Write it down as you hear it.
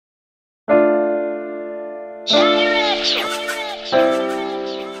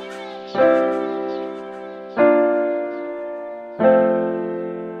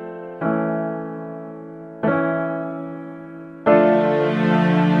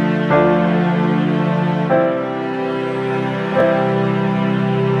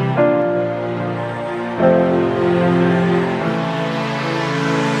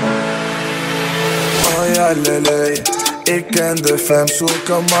ken de fam, zoek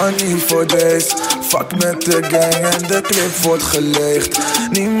een man niet voor deze. Fuck met de gang en de clip wordt geleegd.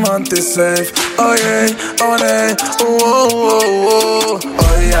 Niemand is safe, oh jee, oh nee, oh oh oh oh.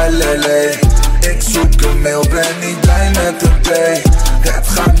 Oh ja lele, ik zoek een mail, ben niet blij met een play. Het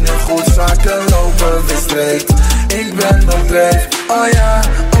gaat nu goed, zaken lopen weer straight. Ik ben op dreef, oh ja,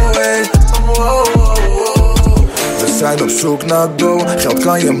 oh hey, oh oh oh oh. We zijn op zoek naar dough, geld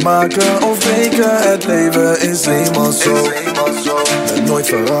kan je maken of breken. Het leven is eenmaal zo, het nooit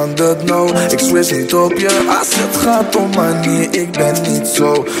veranderd, no. Ik switch niet op je als het gaat om manier. Ik ben niet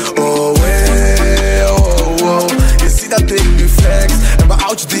zo, oh hey, oh oh oh. Je ziet dat ik nu flex en mijn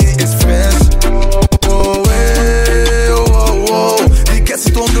oudje die is fresh. Oh hey, oh oh oh. Die cat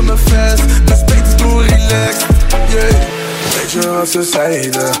zit onder mijn vest, dus beter doe relaxed, yeah. Weet je wat ze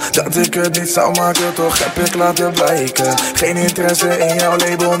zeiden? Dat ik het niet zou maken, toch heb ik laten blijken. Geen interesse in jouw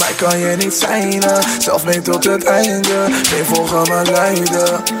label, mij kan je niet zijn. Zelf mee tot het einde, geen volgen maar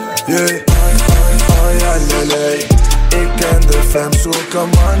leiden, yeah. Oh ja lele, ik ken de fam, zoek een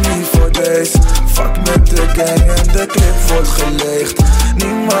man niet voor deze. Fuck met de gang en de clip wordt geleegd.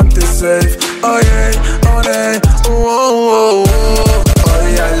 Niemand is safe, oh jee, oh nee, oh oh oh oh.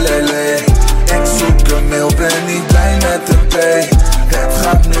 Oh ja lele, ik zoek een mail, ben niet blij met de play. Het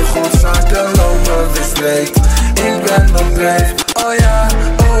gaat nu goed, zaken lopen weer straight. Ik ben op dreef, oh ja,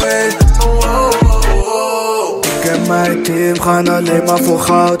 oh hey, oh oh oh oh. Ik en mijn team gaan alleen maar voor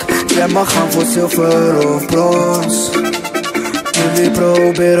goud. Jij mag gaan voor zilver of brons. Jullie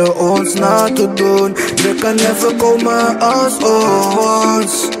proberen ons na te doen. Je kan never komen als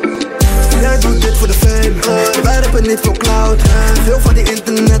ons. Jij doet dit voor de fame, wij rappen niet voor cloud. Veel van die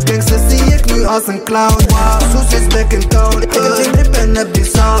internetgangsters zie ik nu als een clown. Soes is back in town, ik heb geen drip en heb die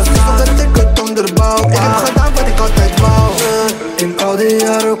saus. Dus dat ik het onderbouw, ik heb gedaan wat ik altijd wou. In al die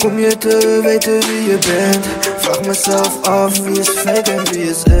jaren kom je te weten wie je bent. Vraag mezelf af wie is fake en wie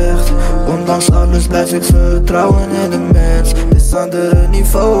is echt. Ondanks alles blijf ik vertrouwen in de mens. Dit is andere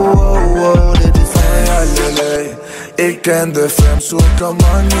niveau, oh, oh, dit is lele. Ik ken de fam, zoek een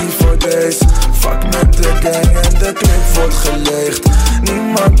man niet voor deze. Fuck met de gang en de clip wordt geleegd.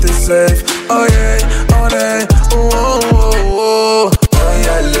 Niemand is safe, oh jee,